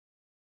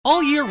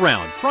All year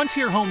round,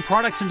 Frontier Home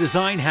Products and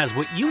Design has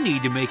what you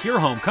need to make your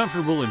home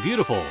comfortable and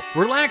beautiful.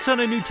 Relax on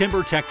a new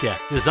timber tech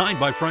deck designed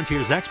by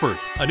Frontier's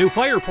experts. A new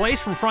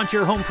fireplace from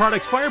Frontier Home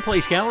Products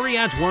Fireplace Gallery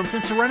adds warmth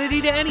and serenity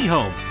to any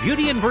home.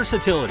 Beauty and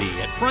versatility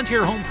at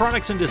Frontier Home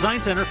Products and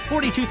Design Center,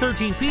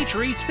 4213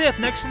 Peachtree East 5th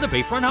next to the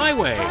Bayfront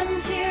Highway.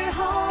 Frontier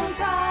Home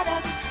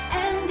Products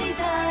and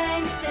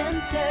Design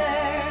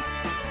Center.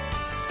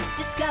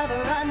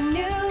 Discover a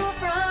new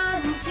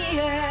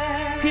frontier.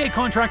 PA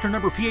contractor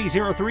number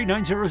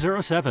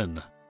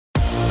PA039007.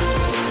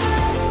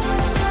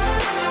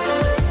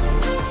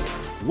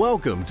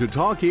 Welcome to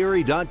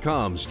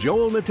TalkErie.com's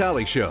Joel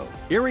Natale Show,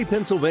 Erie,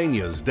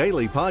 Pennsylvania's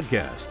daily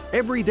podcast.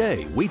 Every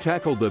day, we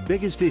tackle the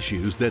biggest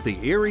issues that the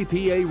Erie,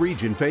 PA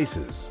region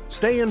faces.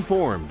 Stay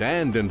informed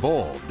and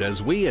involved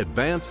as we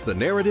advance the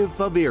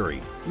narrative of Erie.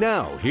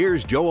 Now,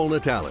 here's Joel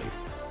Natale.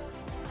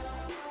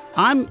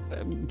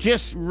 I'm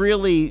just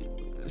really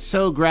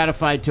so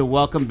gratified to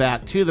welcome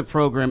back to the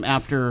program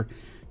after,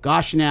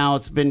 now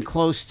it's been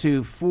close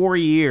to 4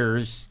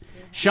 years,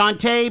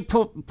 Shawntá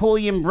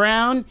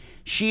Pulliam-Brown.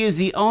 She is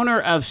the owner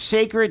of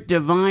Sacred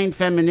Divine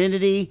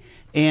Femininity.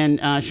 And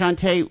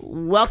Shawntá,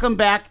 welcome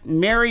back.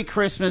 Merry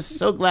Christmas.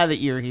 So glad that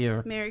you're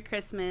here. Merry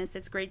Christmas.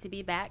 It's great to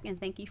be back, and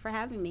thank you for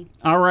having me.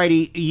 All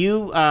righty.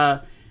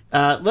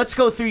 Let's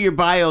go through your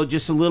bio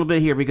just a little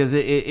bit here because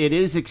it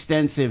is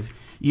extensive.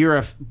 You're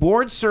a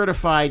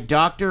board-certified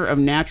doctor of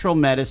natural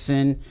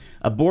medicine,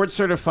 a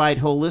board-certified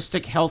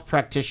holistic health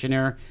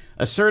practitioner,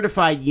 a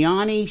certified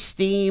Yoni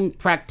steam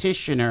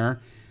practitioner,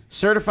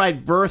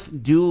 certified birth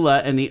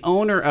doula, and the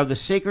owner of the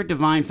Sacred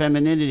Divine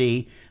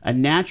Femininity, a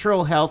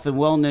natural health and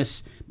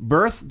wellness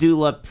birth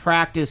doula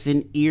practice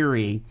in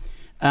Erie.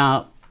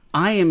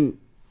 I'm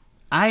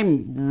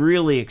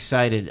really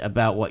excited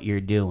about what you're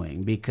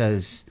doing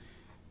because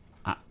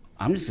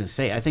I'm just going to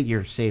say I think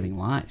you're saving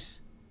lives.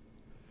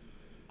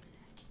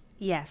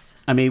 Yes.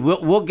 I mean,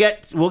 we'll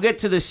get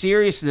to the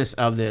seriousness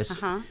of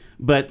this,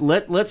 but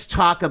let's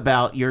talk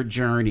about your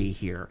journey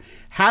here.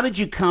 How did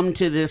you come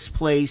to this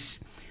place?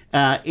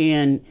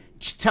 And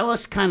tell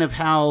us kind of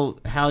how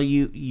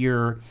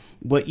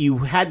what you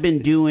had been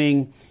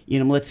doing,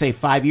 let's say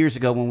 5 years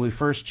ago when we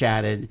first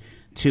chatted,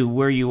 to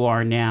where you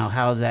are now.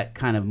 How's that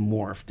kind of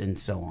morphed and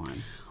so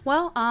on?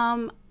 Well,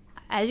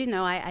 as you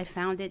know, I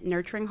founded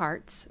Nurturing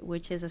Hearts,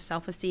 which is a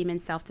self-esteem and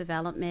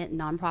self-development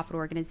nonprofit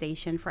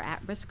organization for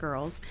at-risk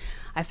girls.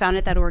 I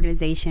founded that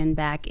organization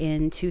back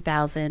in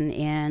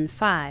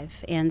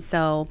 2005. And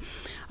so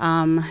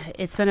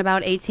it's been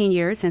about 18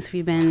 years since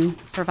we've been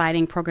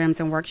providing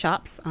programs and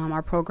workshops.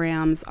 Our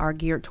programs are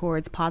geared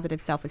towards positive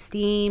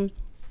self-esteem,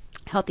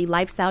 healthy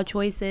lifestyle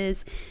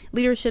choices,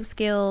 leadership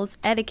skills,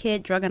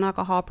 etiquette, drug and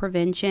alcohol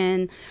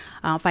prevention,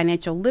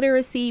 financial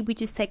literacy. We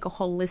just take a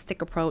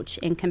holistic approach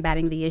in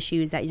combating the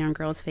issues that young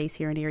girls face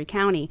here in Erie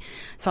County.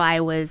 So I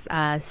was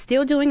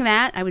still doing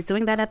that. I was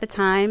doing that at the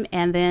time.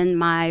 And then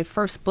my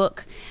first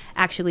book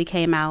actually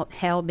came out,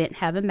 Hell Bent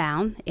Heaven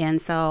Bound.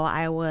 And so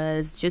I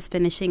was just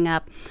finishing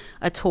up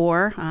a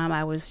tour.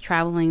 I was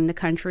traveling the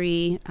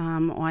country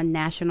on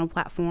national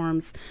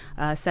platforms,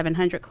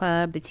 700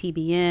 Club, the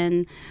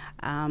TBN,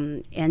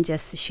 and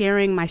just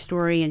sharing my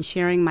story and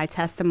sharing my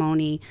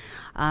testimony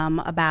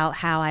about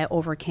how I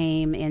overcame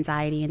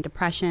anxiety and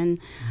depression.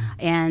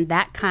 And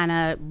that kind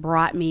of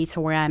brought me to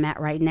where I'm at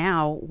right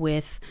now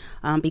with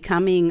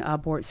becoming a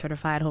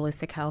board-certified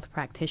holistic health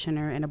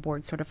practitioner and a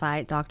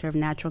board-certified doctor of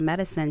natural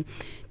medicine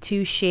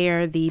to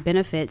share the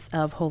benefits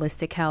of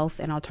holistic health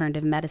and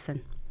alternative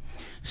medicine.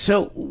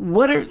 So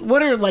what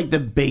are like the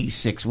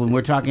basics when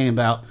we're talking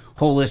about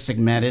holistic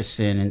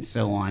medicine and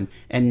so on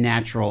and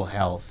natural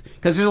health?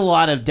 Because there's a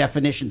lot of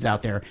definitions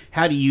out there.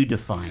 How do you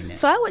define it?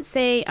 So I would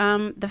say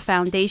the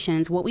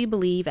foundations, what we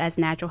believe as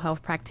natural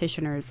health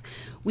practitioners,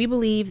 we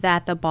believe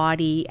that the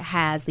body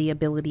has the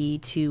ability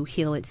to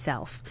heal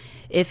itself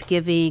if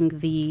giving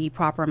the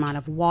proper amount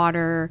of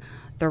water,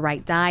 the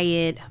right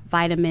diet,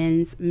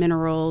 vitamins,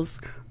 minerals,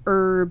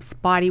 herbs,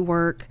 body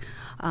work,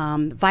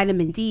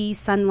 vitamin D,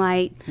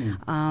 sunlight,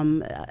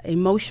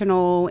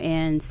 emotional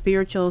and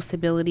spiritual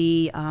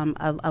stability,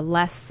 a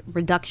less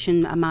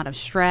reduction amount of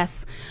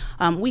stress.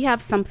 We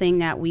have something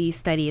that we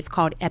study. It's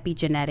called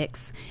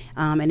epigenetics,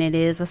 and it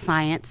is a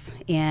science.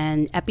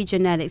 And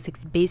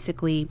epigenetics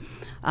basically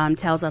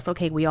tells us,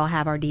 okay, we all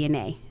have our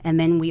DNA, and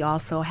then we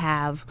also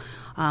have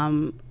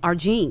our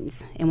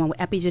genes. And what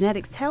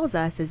epigenetics tells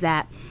us is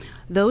that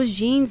those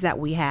genes that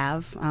we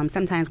have,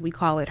 sometimes we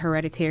call it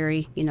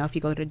hereditary. If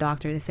you go to the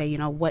doctor, they say,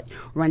 what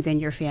runs in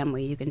your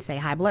family? You can say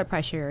high blood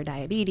pressure,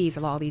 diabetes,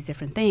 or all these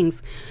different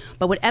things.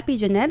 But what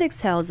epigenetics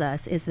tells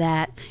us is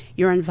that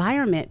your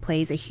environment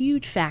plays a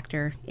huge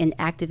factor in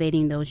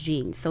activating those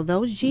genes. So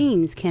those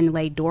genes can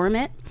lay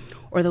dormant,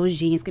 or those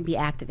genes can be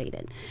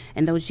activated.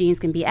 And those genes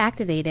can be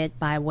activated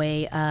by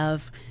way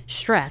of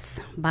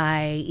stress,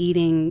 by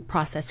eating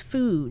processed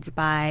foods,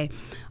 by,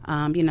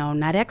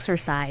 not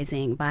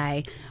exercising,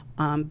 by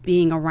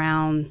being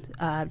around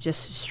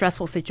just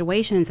stressful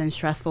situations and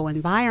stressful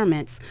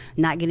environments,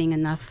 not getting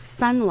enough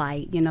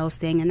sunlight,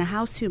 staying in the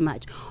house too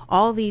much.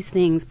 All these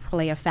things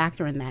play a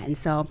factor in that. And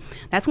so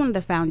that's one of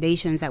the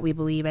foundations that we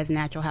believe as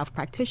natural health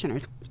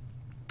practitioners.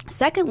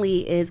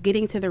 Secondly is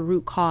getting to the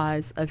root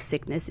cause of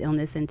sickness,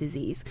 illness, and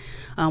disease.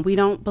 We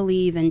don't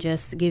believe in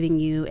just giving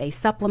you a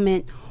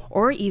supplement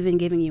or even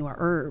giving you a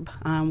herb.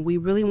 We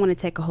really want to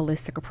take a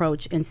holistic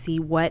approach and see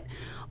what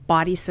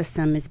body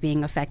system is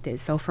being affected.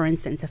 So for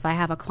instance, if I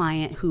have a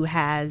client who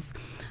has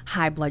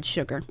high blood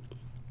sugar,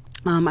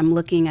 I'm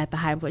looking at the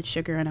high blood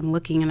sugar and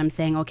I'm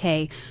saying,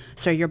 okay,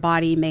 so your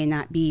body may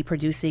not be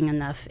producing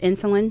enough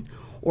insulin,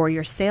 or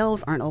your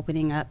cells aren't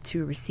opening up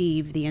to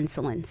receive the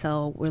insulin.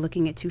 So we're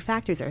looking at two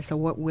factors there. So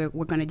what we're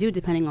going to do,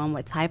 depending on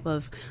what type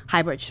of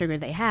high blood sugar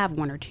they have,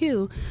 one or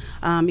two,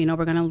 we're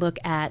going to look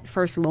at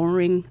first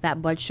lowering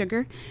that blood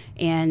sugar.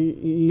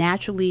 And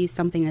naturally,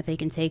 something that they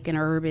can take in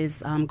herb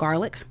is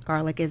garlic.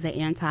 Garlic is an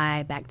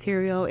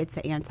antibacterial, it's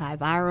an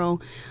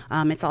antiviral,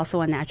 it's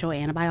also a natural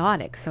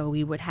antibiotic. So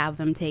we would have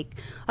them take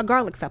a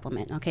garlic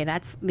supplement. Okay,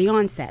 that's the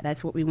onset.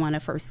 That's what we want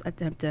to first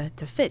attempt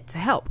to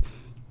help.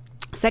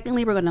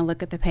 Secondly, we're going to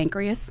look at the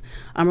pancreas.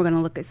 We're going to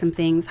look at some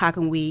things. How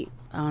can we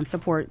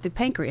support the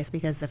pancreas?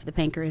 Because if the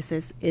pancreas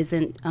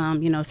isn't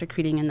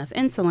secreting enough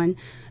insulin,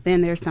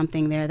 then there's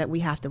something there that we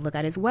have to look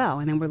at as well.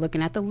 And then we're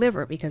looking at the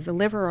liver, because the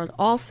liver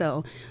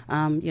also,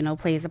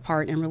 plays a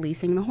part in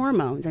releasing the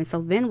hormones. And so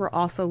then we're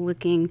also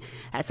looking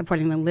at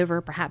supporting the liver,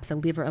 perhaps a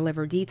liver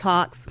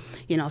detox,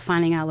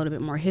 finding out a little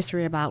bit more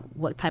history about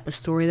what type of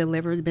story the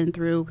liver has been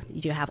through.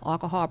 Do you have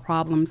alcohol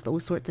problems,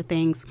 those sorts of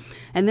things.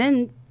 And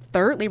then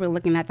thirdly, we're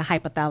looking at the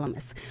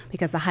hypothalamus,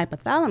 because the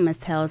hypothalamus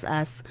tells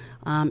us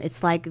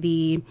it's like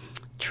the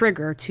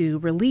trigger to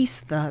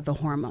release the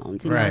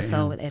hormones, right,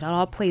 so it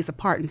all plays a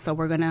part. And so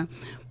we're going to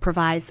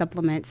provide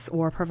supplements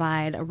or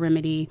provide a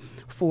remedy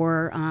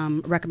for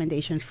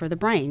recommendations for the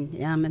brain.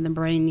 And the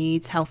brain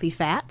needs healthy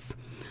fats.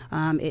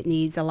 It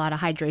needs a lot of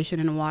hydration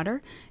and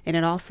water, and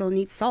it also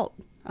needs salt.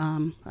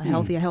 A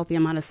healthy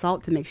amount of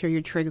salt to make sure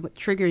you're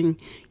triggering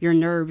your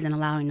nerves and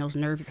allowing those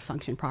nerves to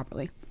function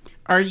properly.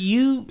 Are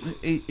you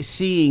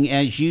seeing,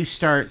 as you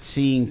start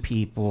seeing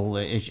people,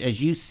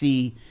 as you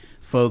see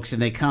folks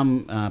and they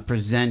come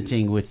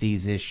presenting with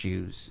these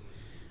issues,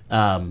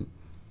 are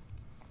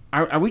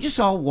we just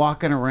all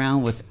walking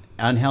around with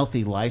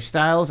unhealthy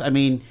lifestyles? I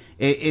mean,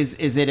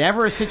 is it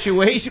ever a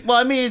situation? Well,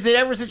 I mean, is it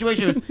ever a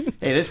situation of,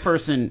 hey, this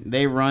person,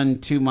 they run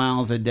 2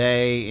 miles a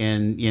day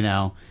and,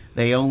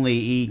 they only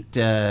eat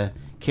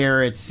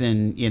carrots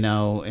and,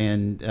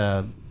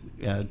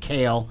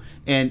 kale,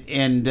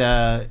 and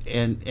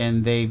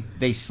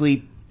they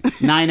sleep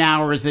 9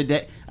 hours a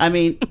day. I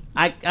mean,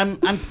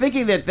 I'm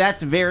thinking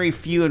that's very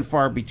few and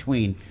far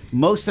between.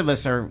 Most of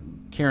us are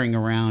carrying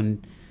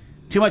around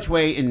too much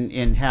weight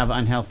and have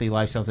unhealthy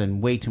lifestyles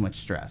and way too much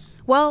stress.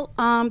 Well,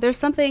 there's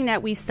something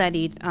that we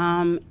studied.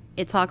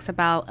 It talks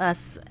about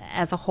us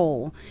as a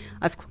whole,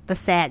 the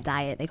SAD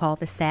diet. They call it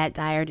the SAD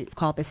diet. It's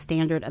called the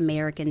Standard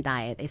American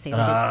Diet. They say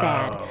that it's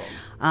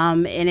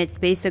SAD. And it's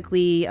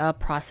basically a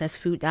processed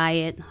food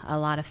diet, a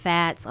lot of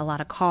fats, a lot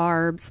of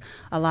carbs,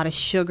 a lot of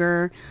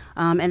sugar.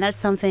 And that's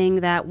something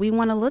that we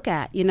want to look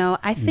at.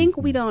 I think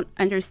we don't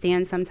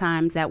understand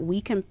sometimes that we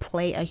can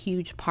play a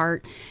huge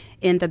part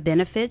in the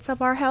benefits of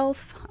our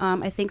health.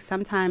 I think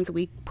sometimes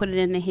we put it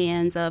in the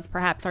hands of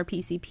perhaps our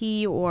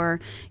PCP or,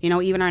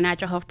 even our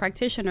natural health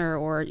practitioner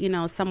or,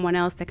 someone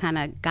else to kind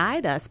of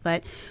guide us.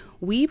 But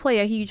we play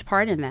a huge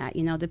part in that,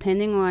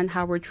 depending on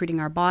how we're treating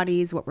our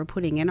bodies, what we're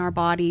putting in our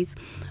bodies.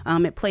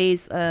 It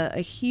plays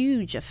a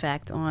huge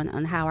effect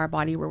on how our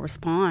body will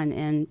respond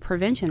and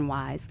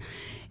prevention-wise.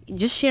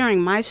 Just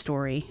sharing my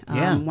story,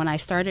 when I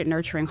started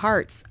Nurturing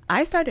Hearts,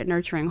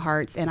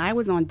 and I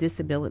was on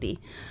disability.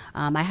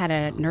 I had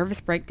a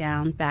nervous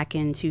breakdown back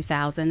in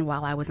 2000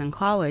 while I was in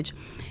college,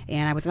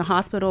 and I was in the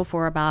hospital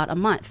for about a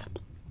month.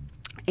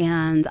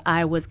 And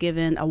I was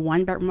given a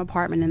 1-bedroom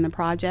apartment in the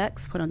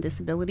projects, put on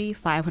disability,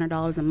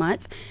 $500 a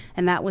month,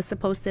 and that was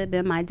supposed to have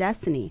been my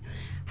destiny.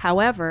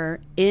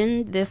 However,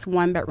 in this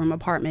 1-bedroom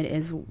apartment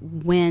is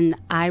when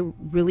I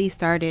really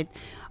started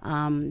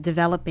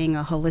developing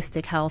a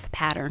holistic health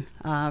pattern.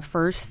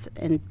 First,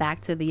 and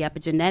back to the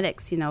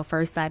epigenetics,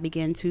 first I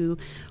began to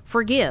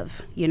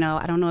forgive.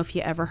 I don't know if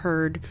you ever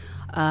heard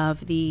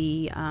of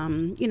the,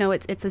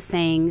 it's a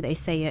saying. They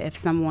say if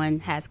someone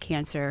has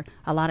cancer,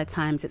 a lot of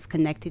times it's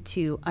connected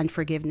to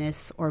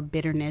unforgiveness or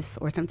bitterness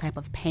or some type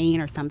of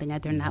pain or something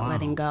that they're not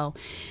letting go.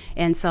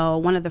 And so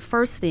one of the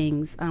first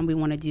things we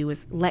want to do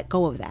is let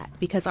go of that,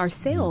 because our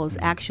cells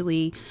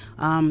actually,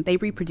 they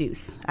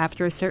reproduce.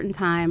 After a certain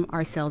time,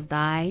 our cells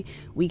die.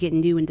 We get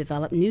new and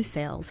develop new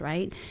cells,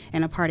 right?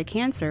 And a part of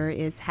cancer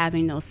is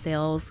having those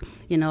cells,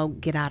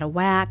 get out of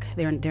whack.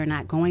 They're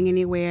not going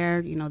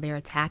anywhere. They're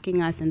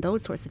attacking us and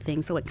those sorts of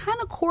things. So it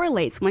kind of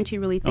correlates once you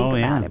really think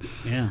about it.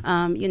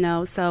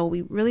 Yeah. So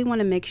we really want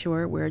to make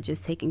sure we're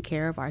just taking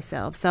care of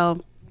ourselves.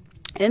 So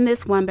in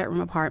this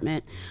one-bedroom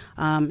apartment,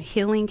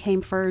 healing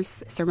came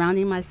first,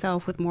 surrounding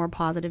myself with more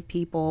positive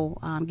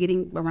people,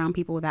 getting around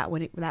people that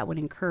would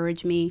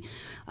encourage me,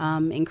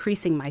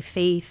 increasing my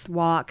faith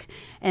walk.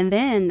 And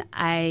then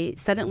I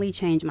suddenly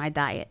changed my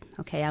diet.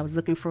 Okay, I was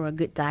looking for a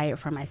good diet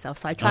for myself.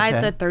 So I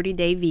tried the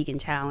 30-day vegan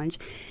challenge.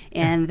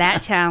 And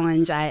that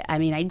challenge,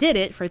 I did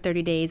it for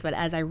 30 days, but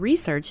as I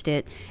researched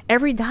it,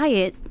 every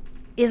diet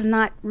is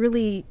not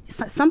really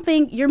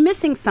something, you're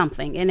missing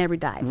something in every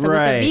diet. So with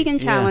the vegan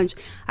challenge,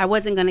 I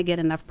wasn't going to get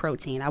enough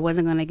protein. I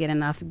wasn't going to get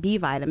enough B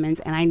vitamins,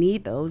 and I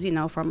need those,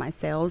 for my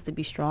cells to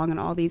be strong and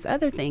all these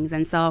other things.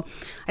 And so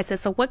I said,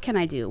 so what can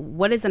I do?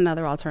 What is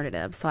another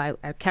alternative? So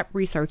I kept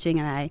researching,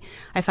 and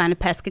I found a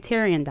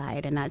pescatarian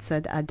diet, and that's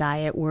a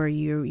diet where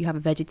you have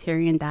a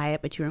vegetarian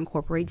diet, but you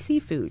incorporate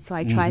seafood. So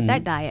I tried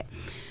that diet.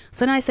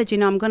 So then I said,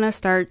 I'm going to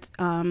start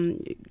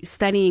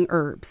studying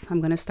herbs.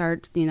 I'm going to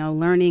start,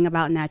 learning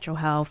about natural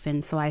health.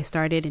 And so I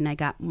started, and I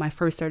got my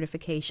first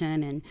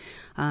certification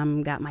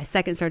and got my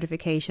second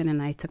certification,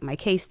 and I took my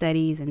case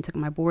studies and took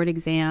my board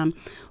exam.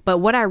 But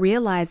what I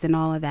realized in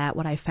all of that,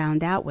 what I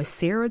found out was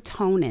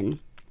serotonin.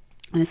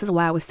 And this is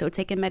why I was still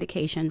taking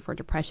medication for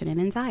depression and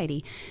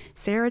anxiety.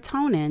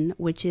 Serotonin,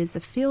 which is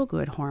a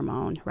feel-good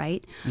hormone,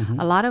 right?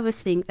 A lot of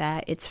us think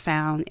that it's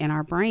found in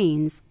our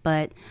brains,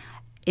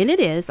 and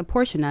it is a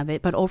portion of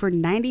it, but over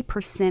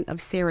 90% of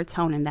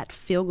serotonin, that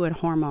feel-good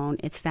hormone,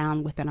 it's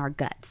found within our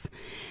guts.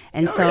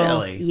 And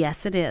really?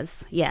 Yes, it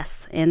is.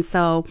 Yes. And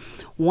so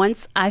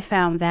once I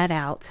found that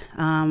out,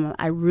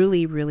 I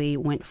really, really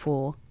went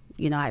full.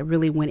 I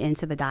really went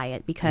into the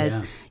diet because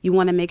you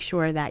want to make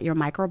sure that your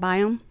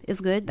microbiome is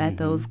good, that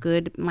those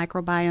good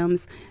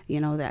microbiomes,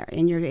 that are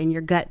in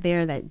your gut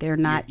there, that they're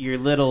not your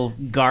little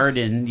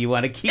garden. You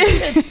want to keep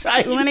it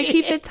tight. You want to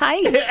keep it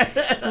tight,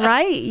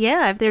 right?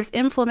 Yeah. If there's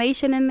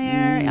inflammation in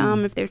there,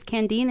 if there's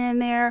candida in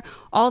there,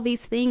 all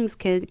these things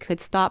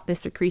could stop the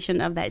secretion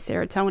of that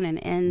serotonin,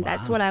 and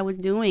that's what I was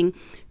doing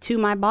to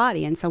my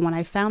body. And so when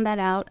I found that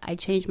out, I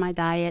changed my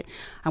diet.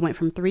 I went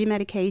from 3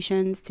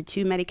 medications to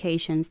 2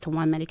 medications to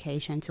 1 medication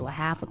to a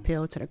half a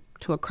pill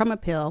to a crumb a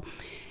pill,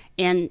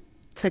 and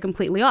to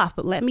completely off.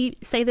 But let me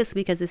say this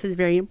because this is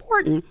very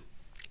important.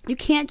 You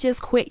can't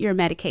just quit your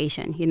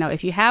medication.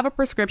 If you have a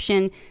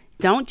prescription,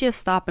 don't just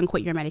stop and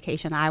quit your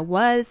medication. I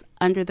was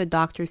under the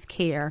doctor's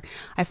care.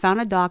 I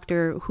found a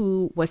doctor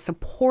who was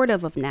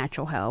supportive of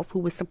natural health, who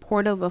was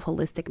supportive of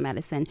holistic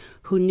medicine,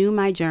 who knew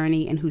my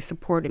journey and who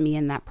supported me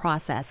in that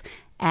process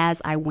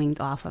as I weaned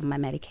off of my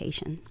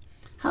medication.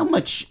 How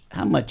much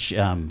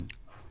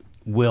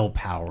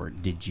willpower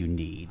did you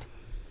need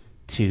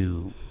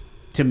to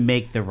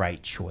make the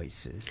right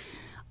choices?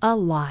 A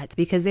lot,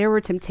 because there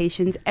were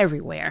temptations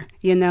everywhere,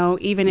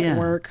 even at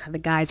work. The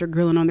guys are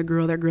grilling on the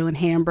grill, they're grilling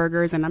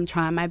hamburgers, and I'm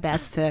trying my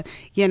best to,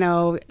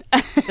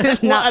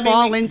 not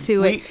fall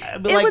into it.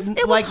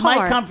 It was hard.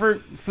 My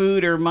comfort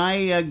food or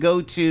my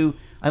go-to,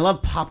 I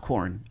love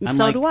popcorn.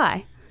 So do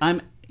I.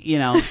 That's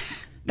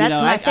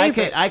my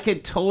favorite. I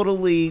could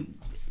totally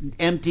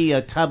empty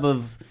a tub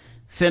of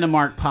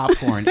Cinemark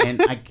popcorn,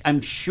 and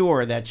I'm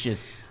sure that's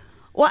just...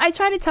 Well, I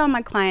try to tell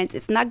my clients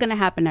it's not going to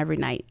happen every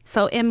night.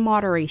 So in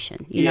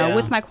moderation,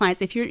 with my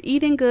clients, if you're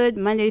eating good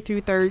Monday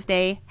through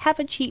Thursday, have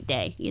a cheat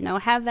day.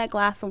 Have that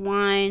glass of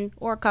wine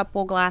or a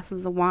couple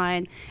glasses of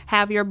wine.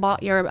 Have your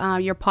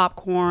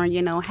popcorn.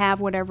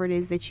 Have whatever it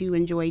is that you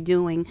enjoy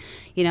doing.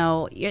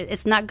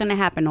 It's not going to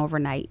happen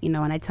overnight. And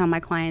I tell my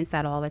clients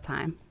that all the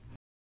time.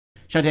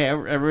 Shawntá,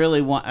 I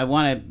really want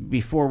to,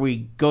 before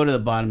we go to the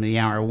bottom of the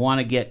hour, I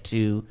want to get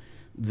to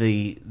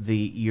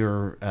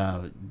your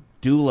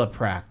doula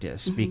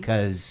practice,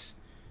 because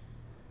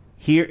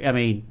here,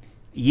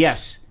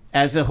 yes,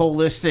 as a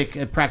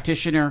holistic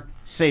practitioner,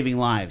 saving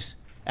lives.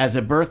 As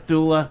a birth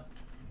doula,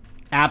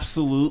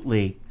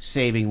 absolutely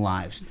saving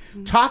lives.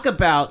 Talk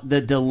about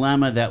the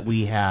dilemma that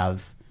we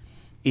have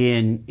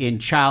in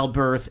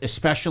childbirth,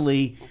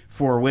 especially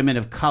for women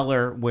of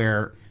color,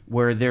 where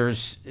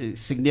there's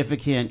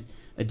significant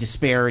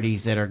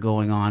disparities that are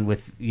going on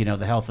with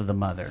the health of the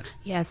mother.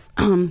 Yes,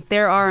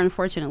 there are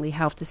unfortunately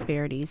health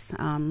disparities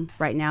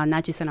right now,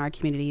 not just in our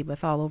community,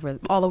 but all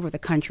over the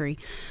country.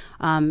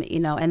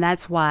 And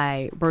that's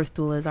why birth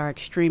doulas are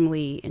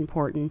extremely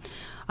important.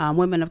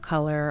 Women of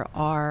color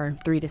are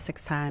 3 to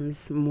 6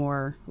 times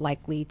more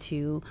likely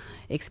to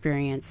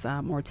experience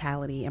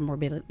mortality and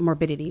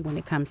morbidity when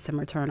it comes to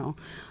maternal,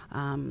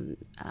 and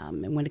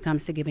when it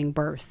comes to giving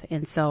birth.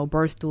 And so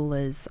birth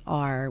doulas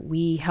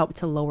we help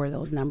to lower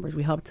those numbers.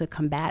 We help to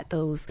combat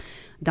those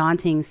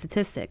daunting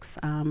statistics.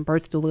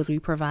 Birth doulas, we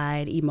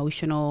provide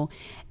emotional,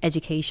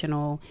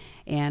 educational,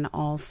 and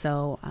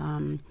also,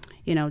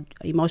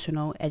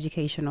 emotional,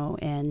 educational,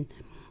 and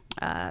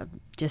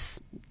just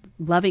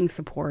loving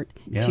support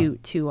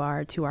to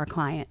our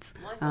clients.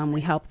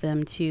 We help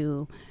them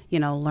to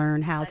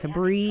learn how to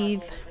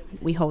breathe.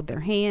 We hold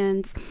their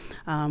hands.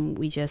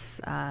 We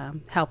just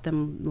help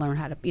them learn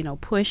how to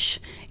push.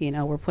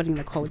 We're putting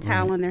the cold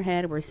towel on their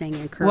head. We're saying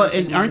encouraging. Well,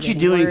 and aren't you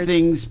doing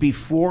things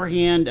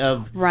beforehand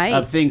of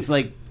things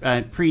like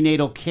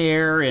prenatal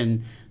care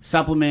and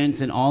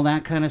supplements and all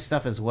that kind of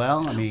stuff as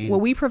well? I mean, Well,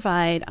 we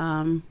provide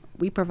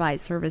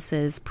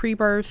services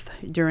pre-birth,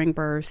 during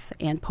birth,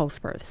 and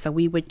post-birth. So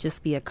we would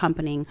just be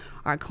accompanying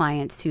our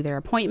clients to their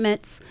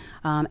appointments,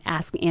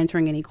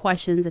 answering any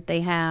questions that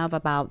they have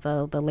about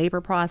the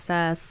labor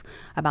process,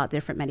 about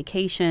different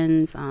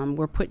medications.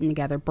 We're putting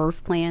together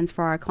birth plans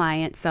for our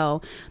clients.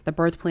 So the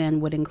birth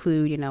plan would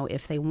include,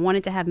 if they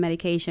wanted to have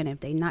medication, if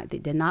they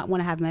did not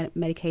want to have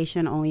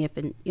medication, only if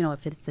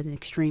it's an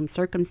extreme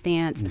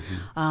circumstance,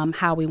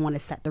 how we want to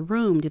set the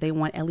room. Do they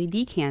want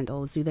LED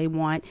candles? Do they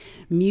want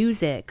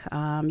music?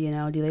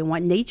 Do they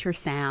want nature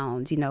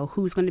sounds?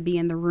 Who's going to be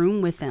in the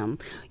room with them,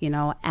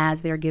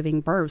 as they're giving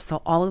birth.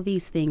 So all of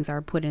these things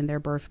are put in their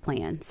birth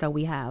plan. So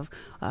we have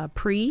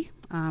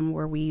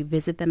where we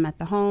visit them at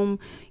the home.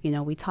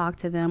 We talk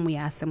to them. We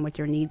ask them what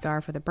their needs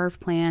are for the birth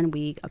plan.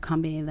 We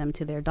accompany them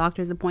to their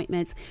doctor's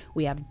appointments.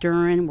 We have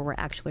during, where we're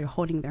actually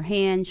holding their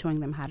hand, showing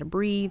them how to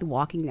breathe,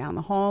 walking down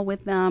the hall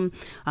with them,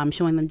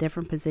 showing them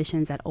different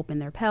positions that open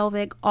their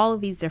pelvic, all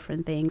of these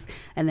different things.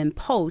 And then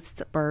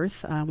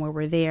post-birth, where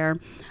we're there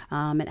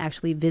and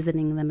actually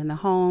visiting them in the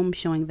home,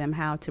 showing them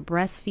how to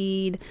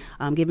breastfeed,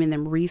 giving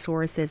them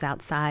resources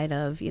outside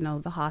of,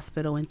 the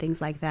hospital and things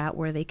like that,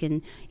 where they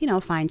can,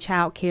 find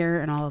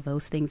childcare and all of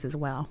those things as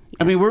well.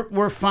 I mean,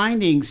 we're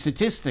finding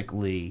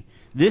statistically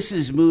this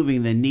is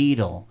moving the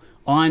needle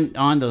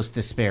on those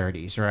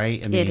disparities,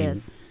 right? I mean, it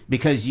is.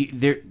 Because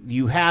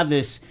you have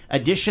this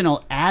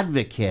additional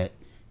advocate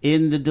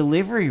in the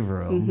delivery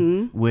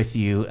room with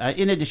you,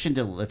 in addition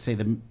to, let's say,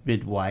 the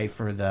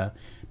midwife or the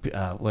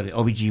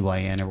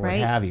OBGYN or what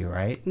have you,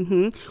 right?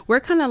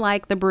 We're kind of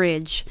like the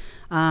bridge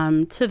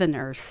to the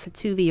nurse,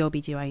 to the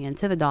OBGYN,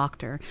 to the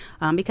doctor,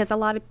 because a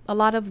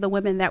lot of the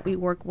women that we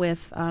work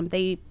with,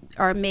 they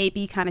are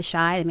maybe kind of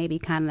shy, they may be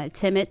kind of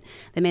timid,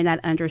 they may not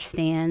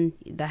understand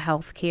the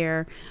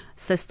healthcare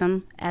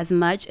system as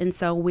much, and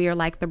so we're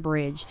like the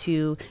bridge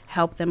to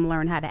help them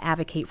learn how to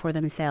advocate for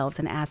themselves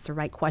and ask the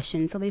right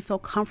questions so they feel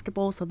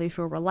comfortable, so they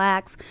feel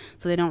relaxed,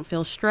 so they don't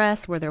feel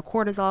stressed, where their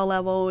cortisol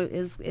level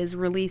is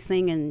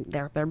releasing and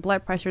their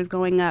blood pressure is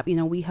going up.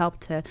 We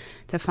help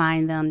to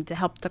find them, to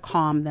help to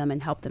calm them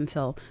and help them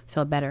feel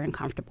better and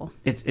comfortable.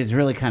 It's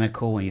really kind of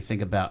cool when you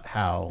think about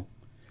how,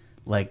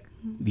 like,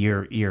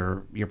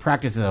 your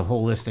practice as a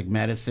holistic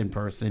medicine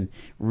person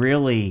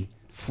really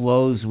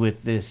flows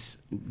with this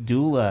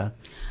doula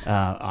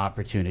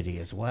opportunity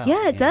as well.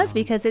 Yeah, it does,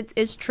 because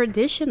it's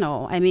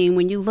traditional. I mean,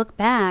 when you look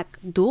back,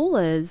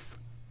 doulas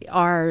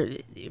are,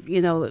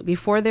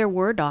 before there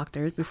were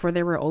doctors, before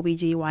there were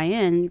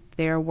OBGYN,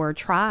 there were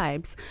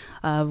tribes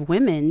of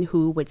women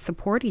who would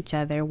support each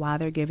other while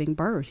they're giving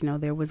birth.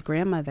 There was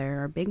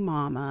grandmother or big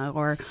mama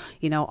or,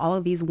 all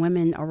of these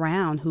women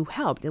around who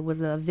helped. It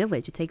was a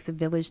village. It takes a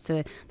village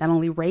to not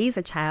only raise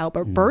a child,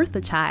 but birth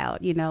a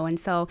child, and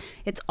so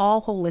it's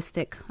all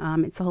holistic.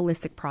 It's a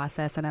holistic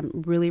process. And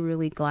I'm really,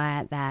 really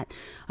glad that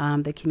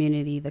the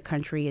community, the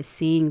country is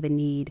seeing the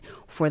need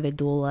for the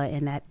doula,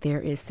 and that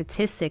there is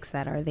statistics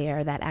that are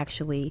there that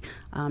actually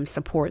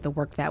support the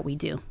work that we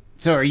do.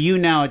 So are you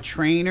now a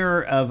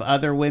trainer of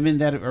other women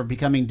that are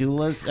becoming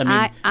doulas? I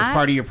mean, as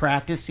part of your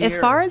practice here? As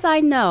far as I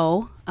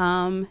know,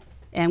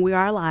 and we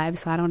are live,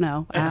 so I don't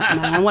know.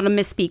 I don't want to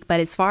misspeak, but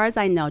as far as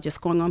I know,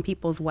 just going on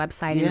people's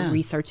website and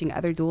researching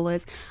other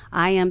doulas,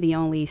 I am the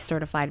only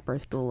certified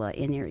birth doula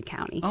in Erie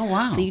County. Oh,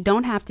 wow. So you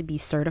don't have to be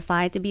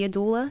certified to be a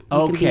doula.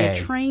 You can be a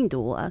trained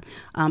doula.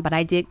 But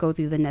I did go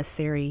through the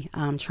necessary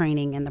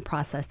training and the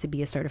process to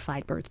be a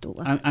certified birth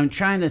doula. I'm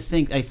trying to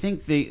think. I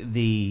think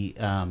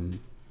the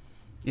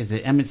is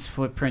it Emmett's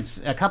Footprints?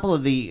 A couple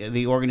of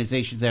the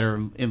organizations that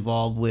are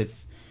involved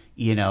with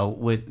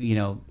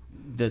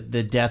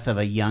the death of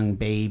a young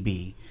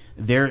baby,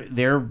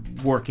 they're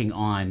working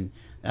on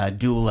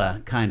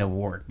doula kind of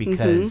work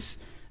because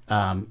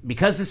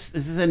this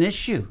is an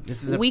issue.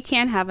 We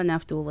can't have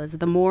enough doulas.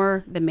 The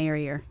more, the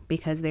merrier,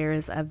 because there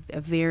is a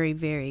very,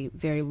 very,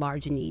 very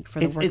large need for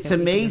the work. It's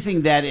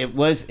amazing that it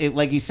was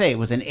like you say, it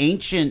was an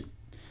ancient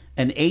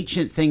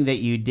thing that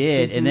you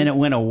did, and then it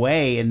went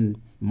away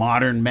in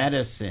modern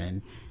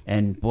medicine,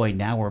 and boy,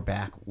 now we're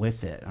back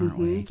with it, aren't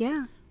we?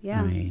 Yeah.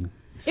 I mean,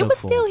 so it was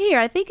cool. still here.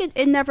 I think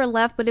it never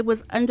left, but it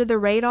was under the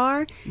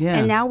radar. Yeah.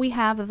 And now we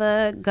have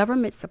the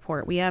government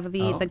support. We have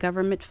the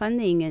government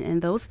funding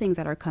and those things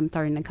that are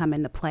starting to come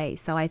into play.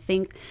 So I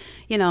think,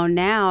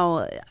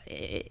 now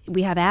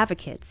we have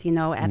advocates,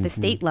 at the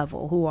state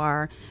level who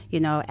are,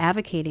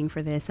 advocating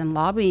for this and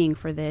lobbying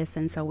for this.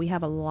 And so we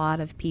have a lot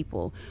of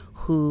people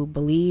who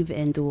believe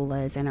in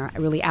doulas and are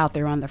really out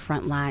there on the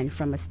front line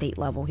from a state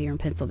level here in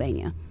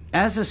Pennsylvania.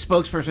 As a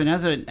spokesperson,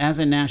 as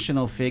a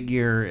national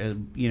figure,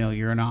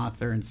 you're an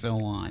author and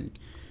so on.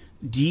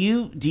 Do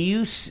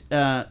you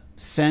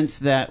sense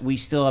that we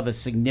still have a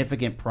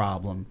significant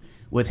problem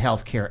with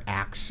healthcare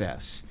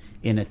access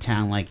in a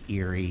town like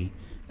Erie,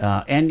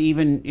 and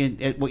even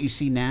at what you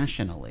see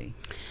nationally?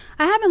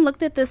 I haven't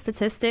looked at the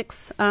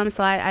statistics,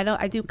 so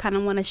I do kind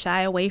of want to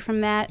shy away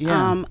from that.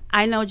 Yeah.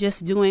 I know,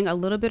 just doing a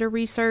little bit of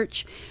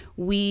research,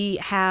 we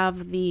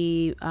have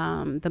the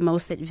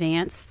most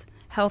advanced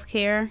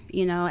healthcare,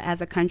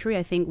 as a country.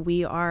 I think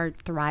we are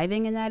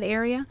thriving in that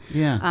area.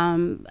 Yeah.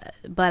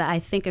 But I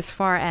think as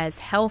far as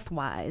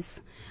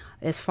health-wise,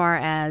 as far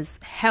as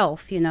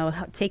health,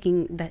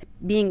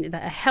 being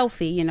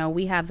healthy,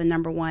 we have the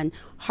number one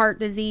heart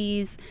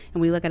disease,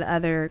 and we look at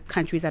other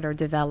countries that are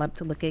developed,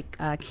 to look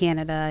at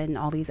Canada and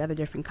all these other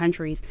different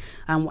countries.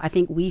 I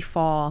think we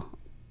fall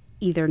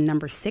either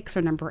number 6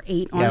 or number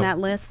 8 on that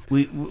list.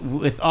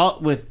 With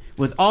all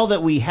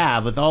that we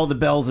have, with all the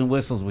bells and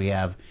whistles we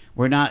have,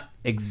 we're not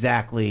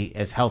exactly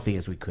as healthy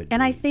as we could be.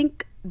 And I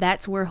think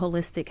that's where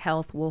holistic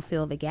health will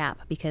fill the gap,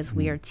 because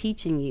we are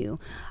teaching you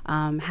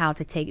how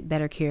to take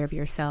better care of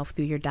yourself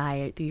through your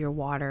diet, through your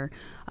water,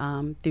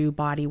 through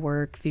body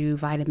work, through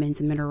vitamins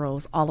and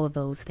minerals, all of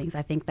those things.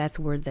 I think that's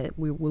where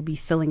we will be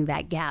filling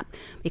that gap,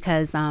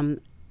 because I'm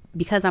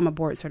a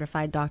board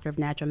certified doctor of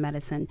natural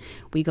medicine,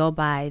 we go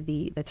by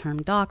the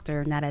term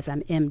doctor, not as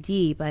I'm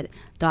MD, but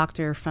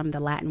doctor from the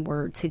Latin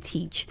word to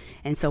teach.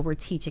 And so we're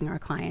teaching our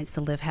clients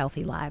to live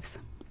healthy lives.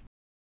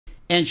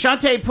 And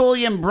Shawntá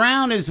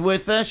Pulliam-Brown is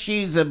with us.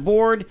 She's a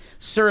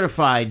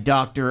board-certified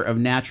doctor of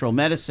natural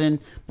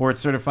medicine,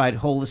 board-certified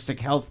holistic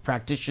health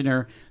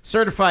practitioner,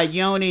 certified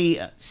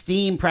yoni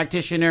steam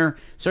practitioner,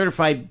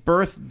 certified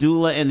birth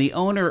doula, and the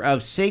owner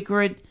of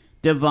Sacred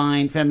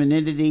Divine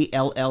Femininity,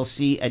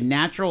 LLC, a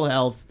natural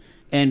health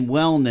and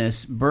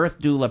wellness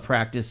birth doula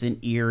practice in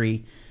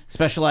Erie,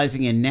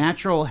 specializing in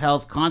natural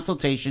health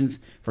consultations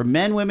for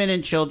men, women,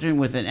 and children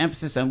with an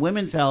emphasis on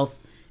women's health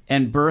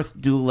and birth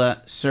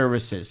doula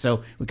services.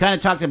 So we kind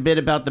of talked a bit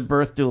about the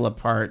birth doula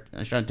part,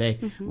 Shawntá.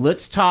 Mm-hmm.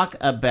 Let's talk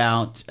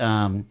about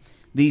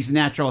these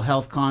natural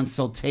health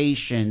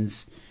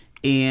consultations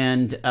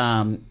and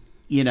and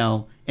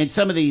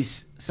some of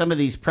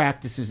these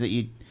practices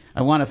that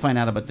I want to find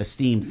out about the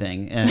steam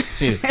thing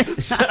too.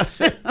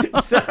 Sorry,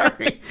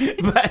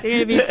 but you're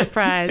gonna be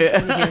surprised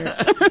when you hear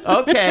it.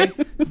 Okay,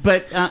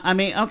 but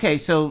okay.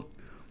 So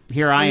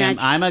here I am.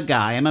 I'm a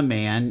guy. I'm a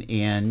man,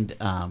 and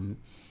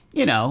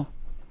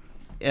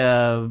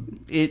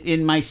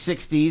in my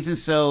 60s, and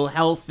so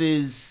health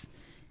is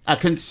a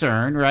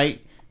concern,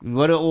 right?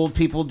 What do old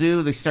people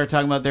do? They start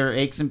talking about their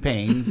aches and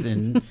pains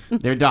and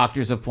their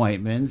doctor's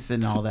appointments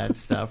and all that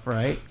stuff,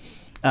 right?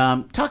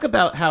 Talk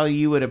about how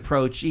you would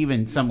approach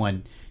even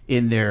someone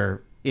in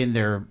their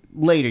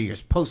later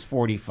years, post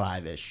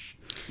 45-ish,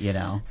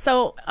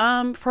 So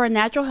for a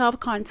natural health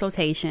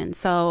consultation,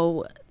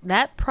 so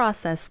that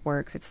process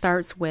works. It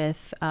starts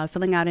with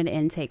filling out an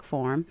intake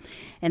form,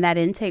 and that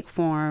intake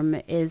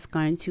form is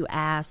going to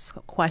ask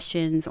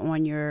questions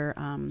on your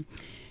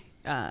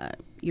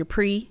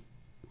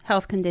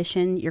pre-health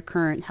condition, your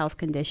current health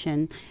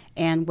condition,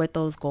 and what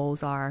those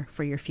goals are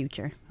for your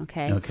future.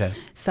 Okay.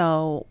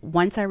 So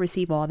once I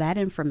receive all that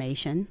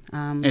information,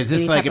 is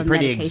this like a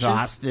pretty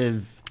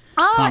exhaustive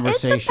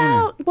conversation? It's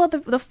about,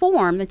 the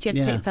form that you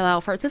have to fill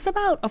out first, it's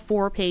about a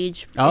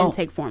 4-page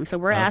intake form. So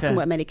we're asking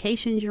what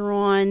medications you're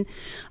on,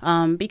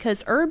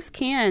 because herbs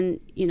can,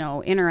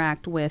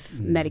 interact with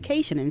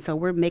medication. And so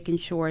we're making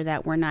sure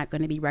that we're not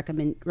going to be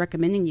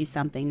recommending you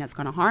something that's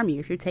going to harm you.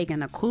 If you're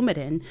taking a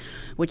Coumadin,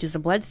 which is a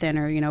blood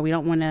thinner, we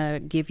don't want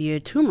to give you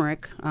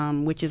turmeric,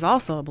 which is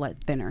also a blood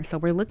thinner. So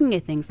we're looking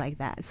at things like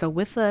that. So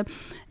with the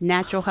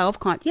natural health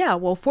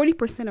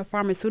 40% of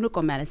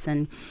pharmaceutical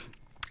medicine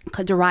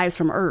derives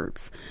from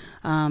herbs.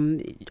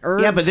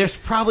 Yeah, but there's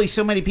probably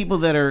so many people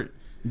that are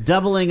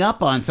doubling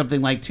up on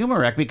something like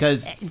turmeric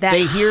because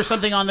they hear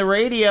something on the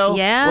radio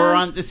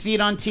or see it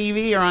on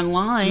TV or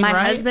online.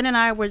 My husband and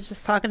I were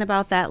just talking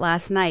about that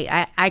last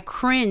night. I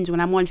cringe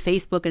when I'm on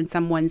Facebook and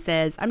someone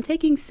says, I'm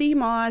taking sea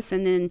moss,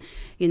 and then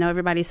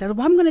everybody says,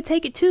 well, I'm going to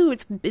take it too.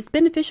 It's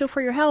beneficial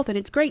for your health, and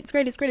it's great.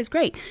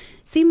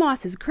 Sea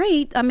moss is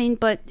great.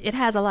 But it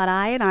has a lot of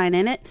iodine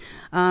in it.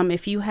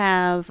 If you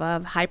have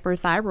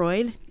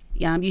hyperthyroid,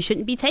 you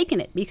shouldn't be taking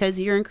it because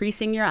you're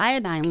increasing your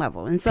iodine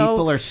level. And so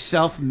people are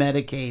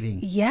self-medicating.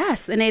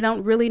 Yes, and they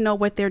don't really know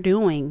what they're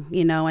doing,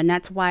 and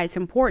that's why it's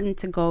important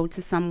to go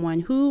to someone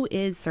who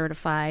is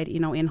certified,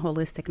 in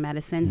holistic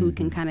medicine, who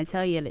can kind of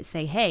tell you to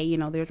say, hey,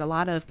 there's a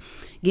lot of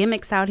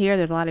gimmicks out here.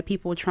 There's a lot of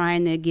people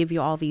trying to give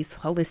you all these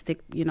holistic,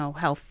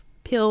 health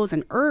pills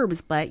and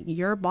herbs, but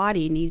your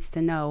body needs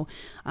to know,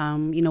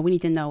 we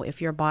need to know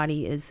if your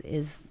body is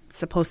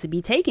supposed to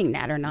be taking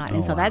that or not.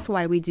 And so that's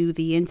why we do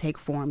the intake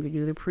form. We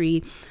do the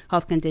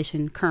pre-health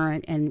condition,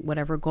 current, and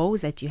whatever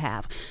goals that you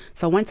have.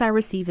 So once I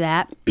receive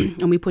that,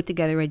 and we put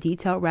together a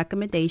detailed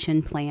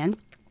recommendation plan,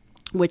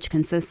 which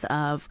consists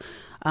of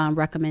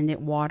recommended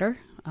water,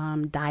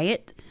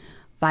 diet,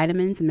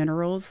 vitamins,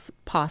 minerals,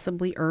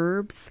 possibly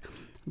herbs,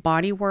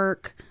 body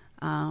work.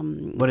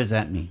 What does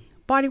that mean?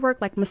 Body work,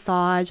 like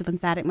massage,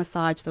 lymphatic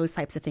massage, those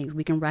types of things.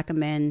 We can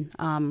recommend,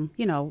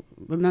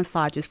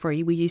 massages for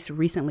you. We used to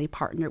recently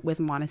partner with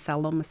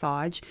Monticello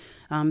Massage.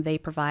 They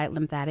provide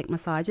lymphatic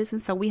massages.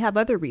 And so we have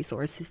other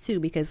resources too,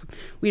 because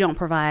we don't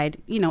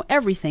provide,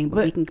 everything,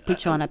 but we can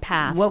put you on a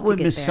path. What would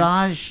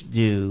massage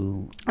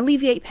do?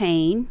 Alleviate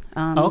pain.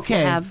 If you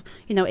have,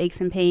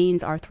 aches and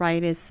pains,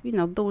 arthritis,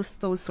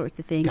 those sorts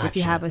of things. Gotcha. If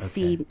you have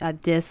a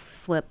disc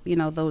slip,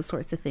 those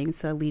sorts of things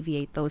to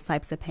alleviate those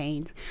types of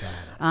pains.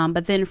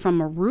 But then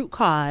from a root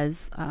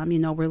cause,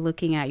 we're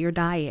looking at your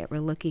diet. We're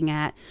looking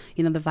at,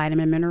 the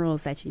vitamin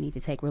minerals that you need to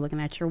take. We're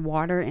looking at your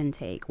water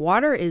intake.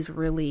 Water is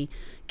really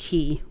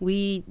key.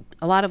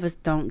 A lot of us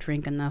don't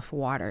drink enough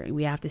water.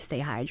 We have to stay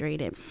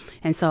hydrated.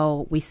 And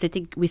so we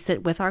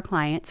sit with our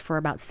clients for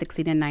about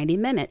 60 to 90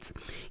 minutes.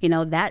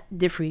 That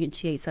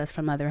differentiates us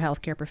from other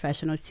healthcare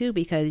professionals too,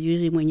 because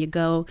usually when you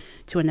go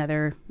to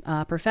another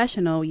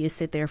professional, you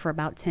sit there for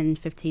about 10,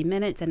 15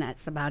 minutes and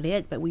that's about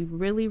it. But we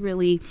really,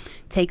 really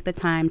take the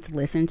time to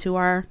listen to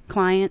our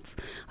clients,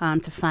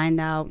 to find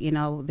out,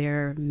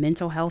 their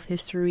mental health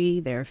history,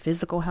 their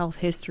physical health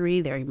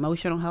history, their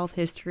emotional health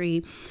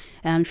history.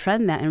 And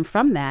from that,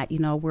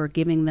 we're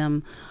giving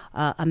them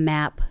a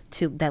map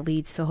that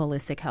leads to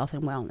holistic health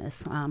and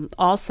wellness.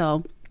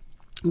 Also,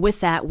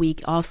 with that, we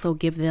also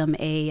give them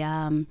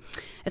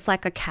it's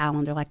like a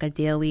calendar, like a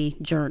daily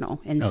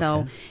journal. And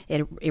so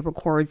it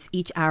records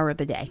each hour of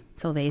the day.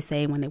 So they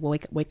say when they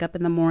wake up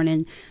in the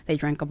morning, they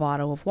drank a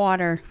bottle of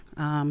water.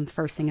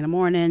 First thing in the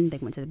morning, they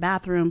went to the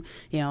bathroom,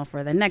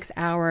 for the next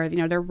hour,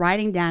 they're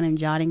writing down and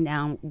jotting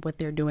down what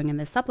they're doing in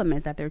the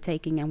supplements that they're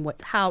taking and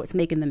how it's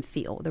making them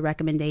feel, the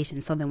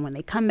recommendations. So then when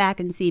they come back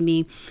and see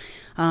me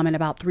in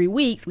about 3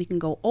 weeks, we can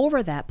go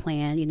over that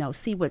plan,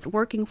 see what's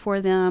working for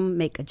them,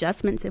 make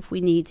adjustments if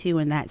we need to,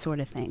 and that sort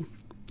of thing.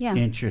 Yeah.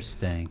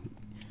 Interesting.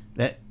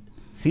 That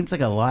seems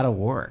like a lot of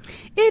work.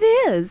 It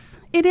is.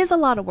 It is a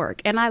lot of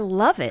work, and I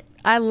love it.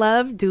 I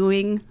love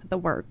doing the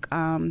work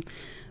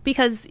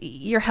because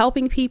you're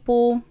helping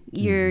people.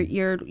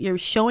 You're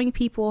showing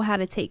people how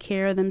to take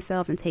care of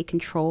themselves and take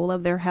control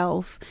of their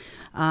health.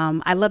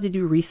 I love to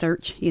do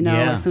research.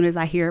 As soon as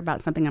I hear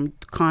about something, I'm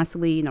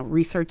constantly,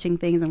 researching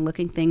things and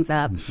looking things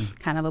up.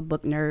 Kind of a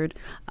book nerd,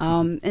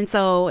 and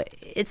so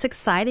it's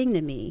exciting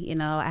to me.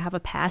 I have a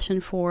passion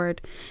for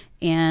it.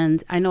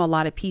 And I know a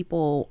lot of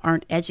people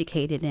aren't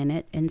educated in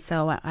it. And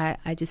so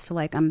I just feel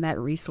like I'm that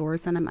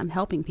resource and I'm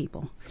helping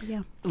people. So,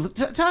 yeah.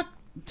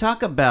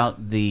 Talk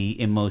about the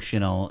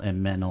emotional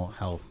and mental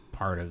health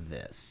part of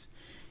this,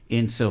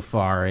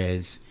 insofar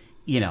as,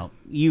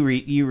 you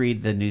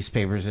read the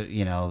newspapers,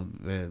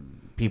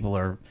 people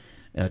are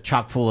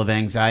chock full of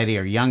anxiety,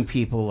 or young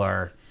people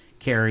are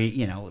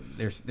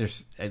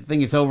there's I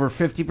think it's over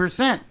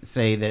 50%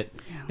 say that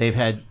they've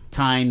had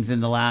times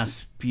in the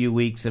last few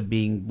weeks of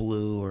being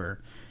blue,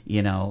 or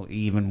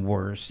even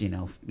worse,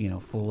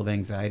 full of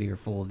anxiety or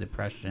full of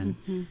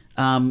depression.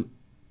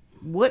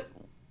 What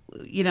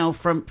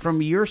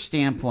from your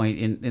standpoint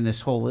in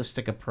this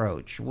holistic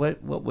approach,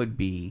 what would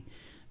be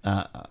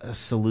a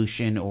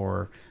solution,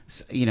 or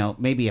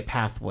maybe a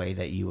pathway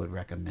that you would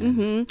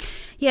recommend?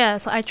 Yeah,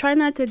 so I try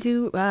not to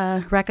do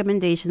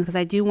recommendations because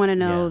I do want to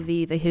know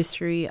the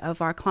history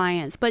of our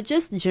clients, but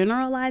just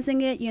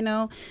generalizing it,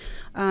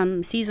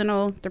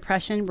 seasonal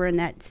depression, we're in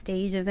that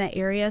stage of that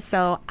area.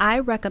 So I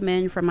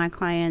recommend for my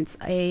clients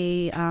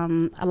a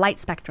light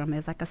spectrum.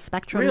 It's like a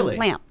spectrum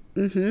lamp.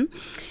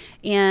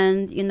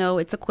 And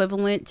it's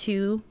equivalent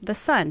to the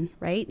sun,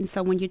 right? And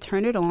so when you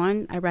turn it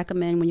on, I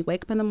recommend when you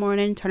wake up in the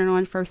morning, turn it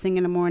on first thing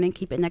in the morning,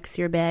 keep it next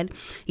to your bed.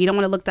 You don't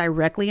want to look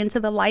directly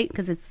into the light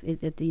because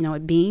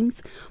it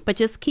beams, but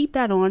just keep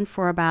that on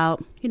for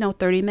about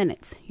 30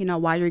 minutes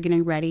while you're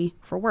getting ready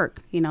for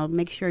work.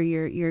 Make sure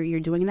you're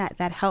doing that.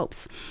 That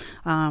helps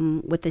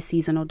with the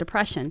seasonal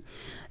depression.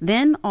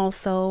 Then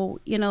also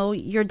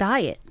your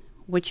diet,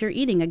 what you're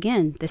eating.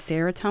 Again, the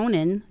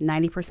serotonin,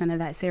 90% of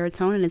that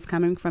serotonin is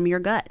coming from your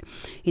gut.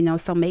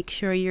 So make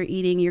sure you're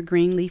eating your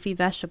green leafy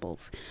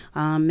vegetables.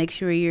 Make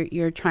sure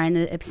you're trying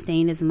to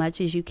abstain as much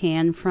as you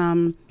can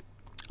from,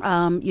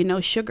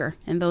 sugar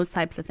and those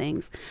types of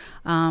things.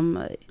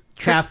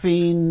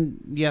 Caffeine,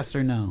 yes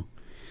or no?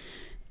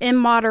 In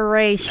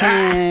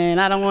moderation.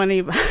 I don't want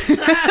to...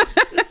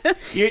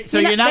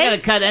 You're not going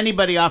to cut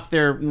anybody off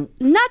their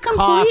not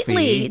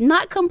completely. coffee.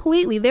 Not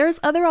completely. There's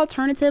other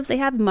alternatives. They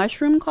have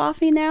mushroom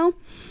coffee now.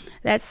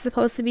 That's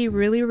supposed to be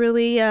really,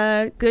 really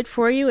good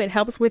for you. It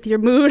helps with your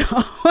mood,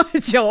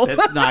 Joel.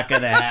 It's not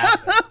going to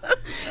happen.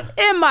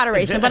 In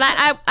moderation. But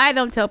I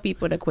don't tell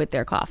people to quit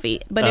their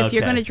coffee. But if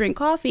you're going to drink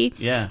coffee,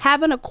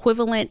 have an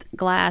equivalent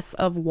glass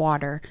of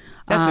water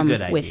That's a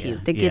good with idea. you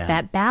to get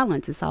that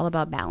balance. It's all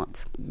about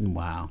balance.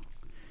 Wow.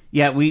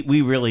 Yeah,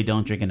 we really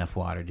don't drink enough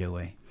water, do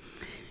we?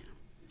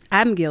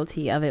 I'm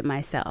guilty of it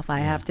myself. I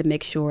have to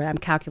make sure I'm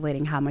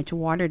calculating how much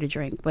water to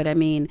drink. But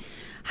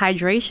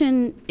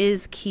hydration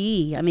is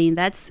key.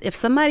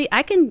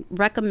 I can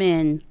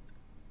recommend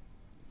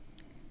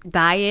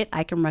diet,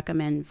 I can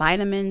recommend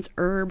vitamins,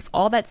 herbs,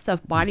 all that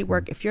stuff, body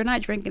work. If you're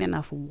not drinking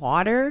enough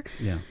water,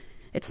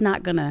 it's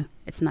not gonna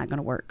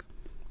work.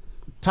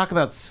 Talk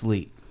about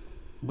sleep.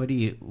 What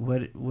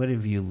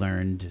have you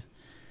learned?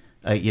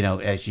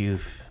 As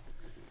you've,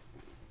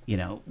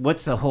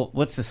 what's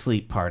the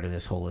sleep part of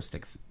this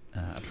holistic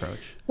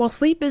approach? Well,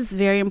 sleep is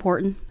very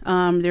important.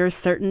 There are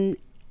certain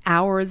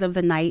hours of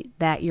the night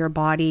that your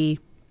body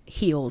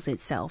heals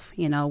itself,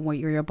 where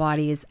your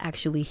body is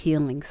actually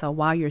healing. So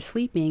while you're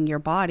sleeping, your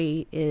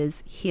body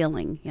is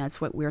healing. That's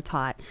what we're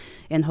taught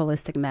in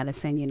holistic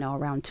medicine.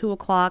 Around 2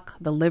 o'clock,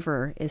 the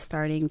liver is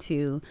starting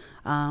to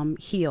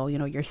heal.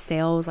 Your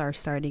cells are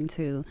starting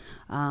to,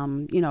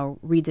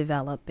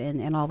 redevelop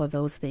and all of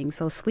those things.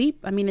 So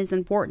sleep, is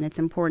important. It's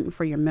important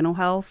for your mental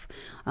health.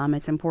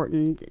 It's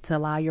important to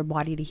allow your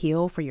body to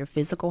heal, for your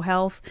physical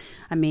health.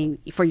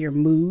 For your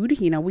mood.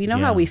 We know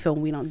how we feel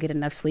when we don't get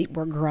enough sleep.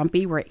 We're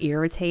grumpy, we're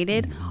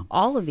irritated,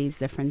 all of these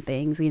different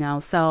things,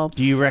 So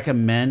do you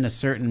recommend a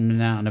certain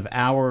amount of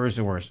hours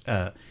or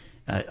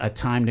a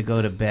time to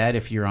go to bed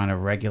if you're on a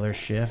regular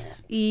shift?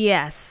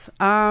 Yes.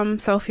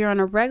 So if you're on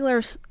a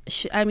regular,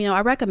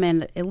 I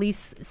recommend at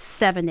least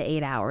 7 to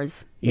 8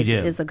 hours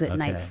is a good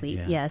night's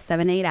sleep. Yeah,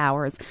 7 to 8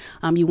 hours.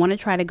 You want to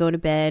try to go to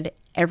bed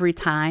every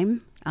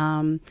time.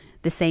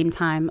 The same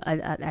time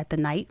at the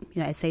night,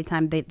 at the same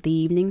time the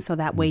evening, so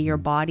that way your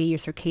body, your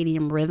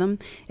circadian rhythm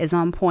is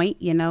on point,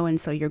 and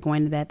so you're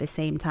going to bed at the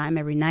same time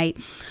every night.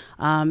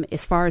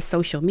 As far as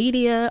social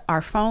media,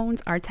 our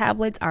phones, our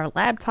tablets, our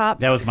laptops.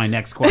 That was my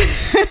next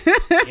question.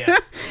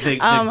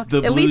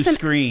 The blue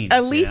screens.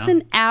 At least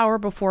an hour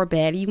before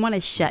bed, you want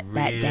to shut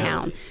that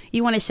down.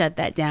 You want to shut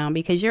that down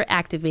because you're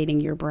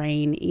activating your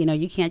brain.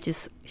 You can't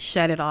just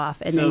shut it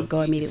off and then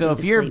go immediately to sleep. So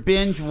if you're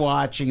binge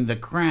watching The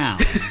Crown,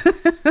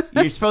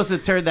 you're supposed to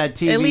turn that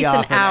TV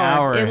off an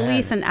hour at ahead.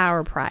 Least an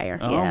hour prior.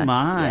 Oh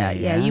my!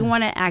 Yeah. You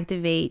want to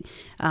activate.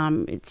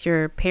 It's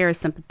your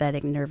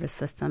parasympathetic nervous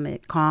system.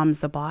 It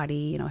calms the body.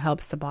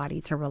 Helps the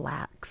body to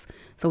relax.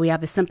 So we have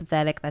the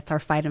sympathetic, that's our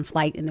fight and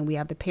flight, and then we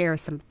have the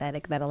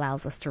parasympathetic that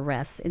allows us to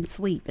rest and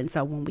sleep. And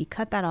so when we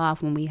cut that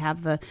off, when we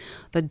have the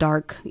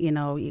dark, we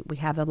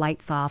have the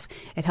lights off,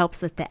 it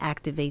helps us to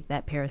activate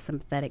that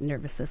parasympathetic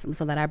nervous system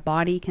so that our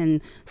body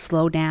can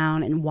slow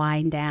down and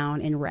wind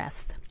down and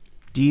rest.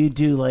 Do you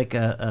do like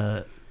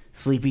a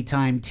sleepy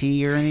time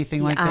tea or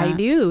anything like that? I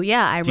do,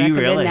 yeah. I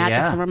recommend that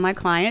Yeah. to some of my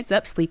clients.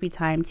 Sleepy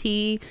time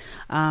tea.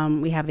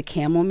 We have the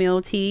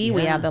chamomile tea. Yeah.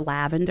 We have the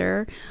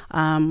lavender.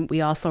 We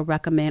also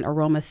recommend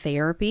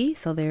aromatherapy.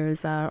 So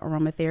there's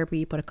aromatherapy.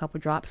 You put a couple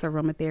drops of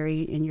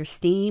aromatherapy in your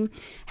steam.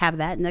 Have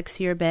that next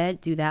to your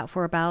bed. Do that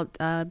for about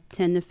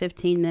 10 to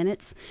 15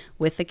 minutes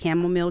with the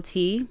chamomile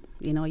tea.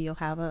 You'll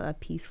have a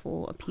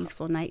peaceful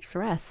night's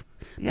rest.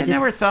 I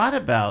never thought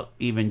about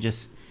even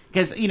just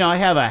because I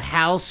have a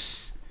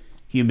house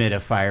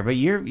humidifier, but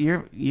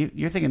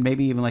you're thinking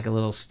maybe even like a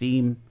little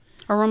steam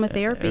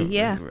aromatherapy,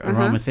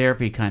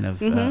 aromatherapy kind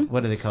of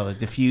what do they call it?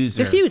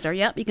 Diffuser.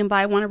 Yep, you can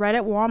buy one right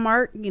at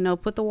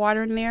Walmart. Put the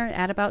water in there,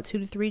 add about 2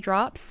 to 3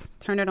 drops,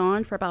 turn it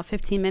on for about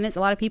 15 minutes. A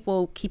lot of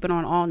people keep it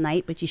on all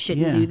night, but you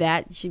shouldn't do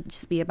that. It should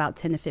just be about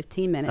 10 to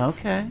 15 minutes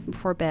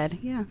before bed.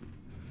 Yeah.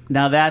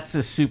 Now that's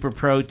a super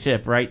pro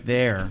tip right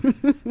there.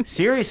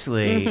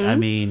 Seriously,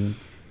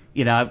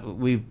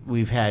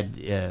 we've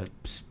had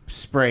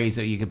sprays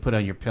that you can put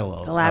on your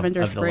pillow. The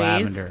lavender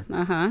sprays. The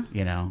lavender.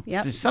 So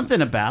there's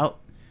something about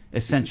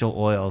essential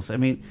oils.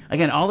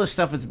 Again, all this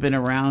stuff has been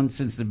around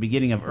since the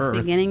beginning of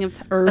Earth.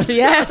 Earth,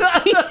 yes.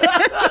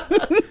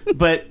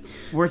 But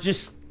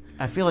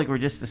I feel like we're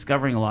just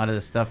discovering a lot of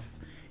this stuff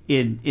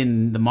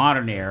in the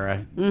modern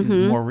era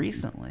more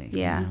recently.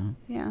 Yeah,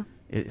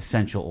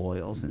 essential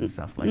oils and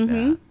stuff like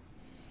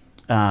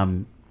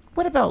that.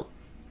 What about,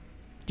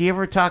 do you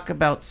ever talk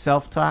about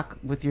self-talk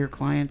with your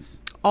clients?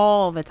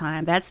 All the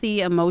time. That's the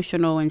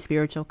emotional and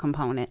spiritual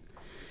component.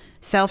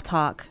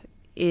 Self-talk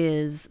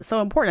is so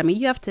important.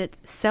 You have to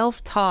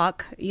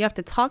self-talk. You have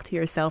to talk to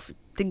yourself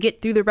to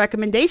get through the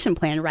recommendation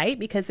plan, right?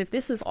 Because if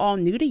this is all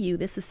new to you,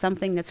 this is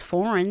something that's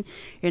foreign.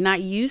 You're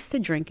not used to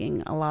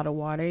drinking a lot of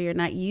water. You're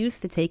not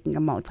used to taking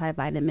a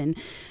multivitamin,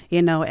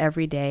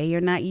 every day.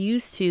 You're not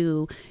used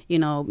to,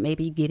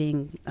 maybe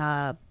getting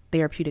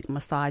therapeutic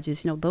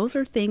massages. Those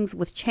are things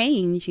with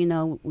change.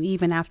 We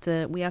have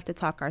to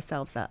talk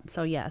ourselves up.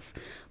 So yes,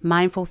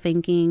 mindful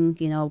thinking.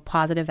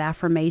 Positive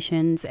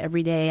affirmations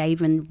every day. I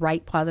even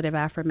write positive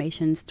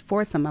affirmations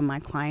for some of my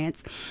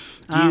clients.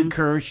 Do you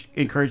encourage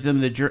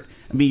them to?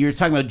 You're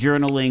talking about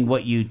journaling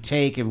what you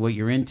take and what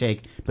your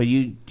intake, but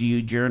do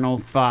you journal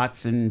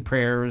thoughts and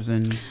prayers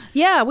and?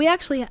 Yeah, we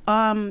actually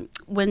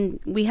when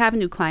we have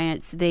new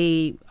clients,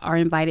 they are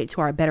invited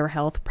to our Better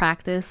Health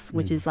practice,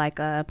 which is like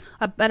a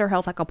Better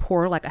Health, like a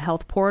portal, like a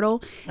health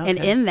portal, and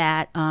in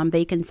that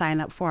they can sign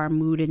up for our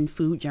mood and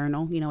food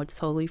journal. It's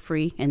totally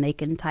free, and they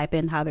can type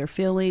in how they're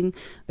feeling,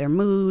 their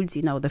moods,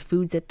 the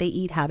foods that they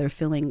eat, how they're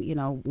feeling,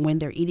 when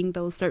they're eating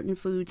those certain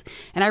foods.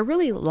 And I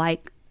really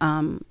like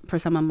for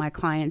some of my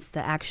clients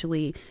to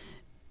actually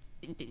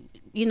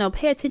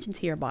pay attention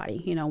to your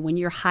body. When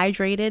you're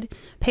hydrated,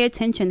 pay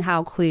attention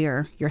how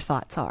clear your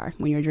thoughts are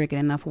when you're drinking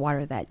enough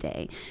water that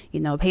day.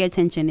 Pay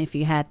attention if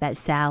you had that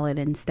salad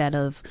instead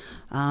of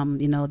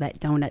that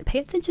donut. Pay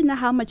attention to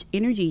how much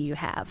energy you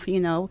have.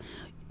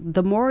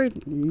 the more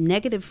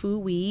negative food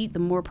we eat, the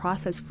more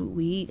processed food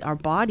we eat, our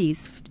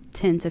bodies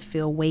tend to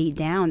feel weighed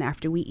down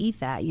after we eat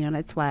that.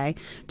 That's why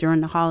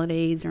during the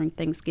holidays, during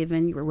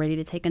Thanksgiving, we're ready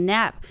to take a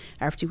nap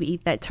after we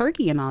eat that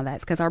turkey and all that.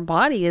 It's because our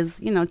body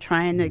is,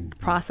 trying to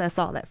process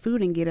all that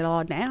food and get it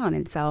all down.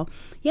 And so,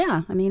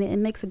 yeah, it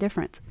makes a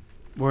difference.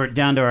 We're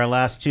down to our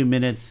last 2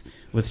 minutes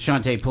with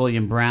Shawntá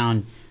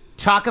Pulliam-Brown.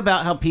 Talk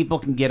about how people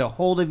can get a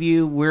hold of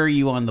you. Where are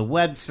you on the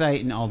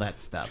website and all that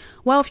stuff?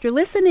 Well, if you're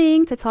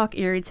listening to Talk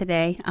Erie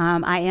today,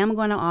 I am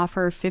going to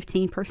offer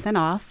 15%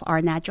 off our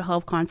natural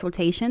health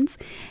consultations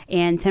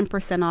and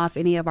 10% off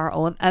any of our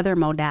other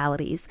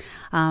modalities.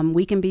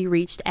 We can be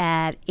reached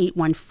at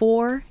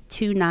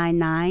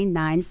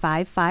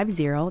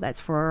 814-299-9550.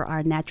 That's for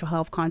our natural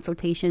health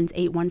consultations,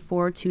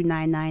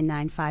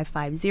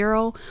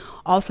 814-299-9550.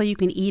 Also, you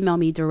can email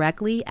me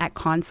directly at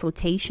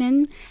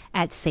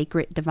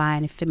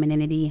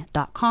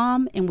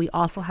consultation@sacreddivinefemininity.com. And we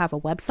also have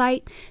a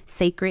website,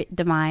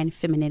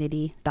 sacreddivinefemininity.com.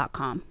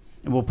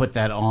 And we'll put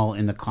that all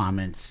in the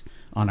comments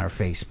on our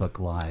Facebook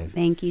Live.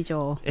 Thank you,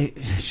 Joel. Hey,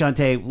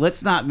 Shawntá,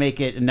 let's not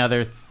make it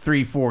another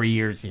 3-4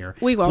 years here.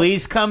 We won't.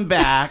 Please come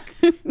back.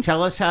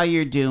 Tell us how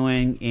you're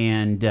doing,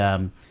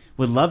 and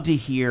would love to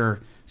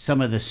hear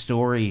some of the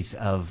stories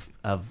of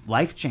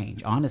life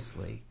change,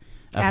 honestly,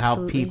 of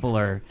Absolutely. how people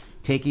are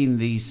taking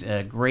these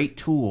great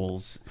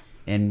tools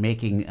and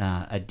making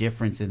a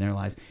difference in their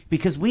lives,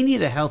 because we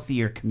need a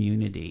healthier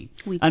community.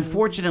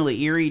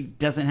 Unfortunately, Erie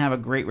doesn't have a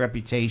great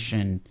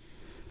reputation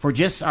for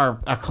just our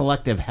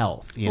collective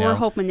health. We're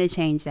hoping to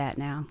change that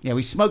now. Yeah,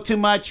 we smoke too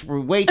much. We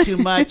weigh too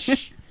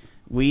much.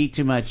 We eat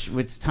too much.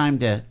 It's time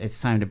to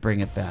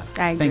bring it back.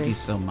 I agree. Thank you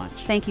so much.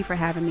 Thank you for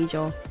having me,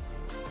 Joel.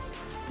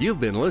 You've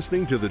been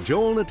listening to The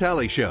Joel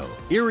Natale Show,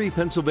 Erie,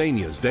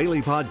 Pennsylvania's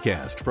daily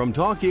podcast from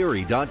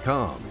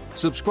TalkErie.com.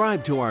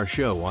 Subscribe to our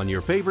show on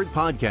your favorite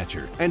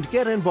podcatcher and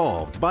get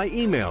involved by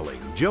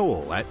emailing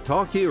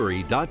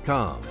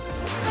joel@TalkErie.com.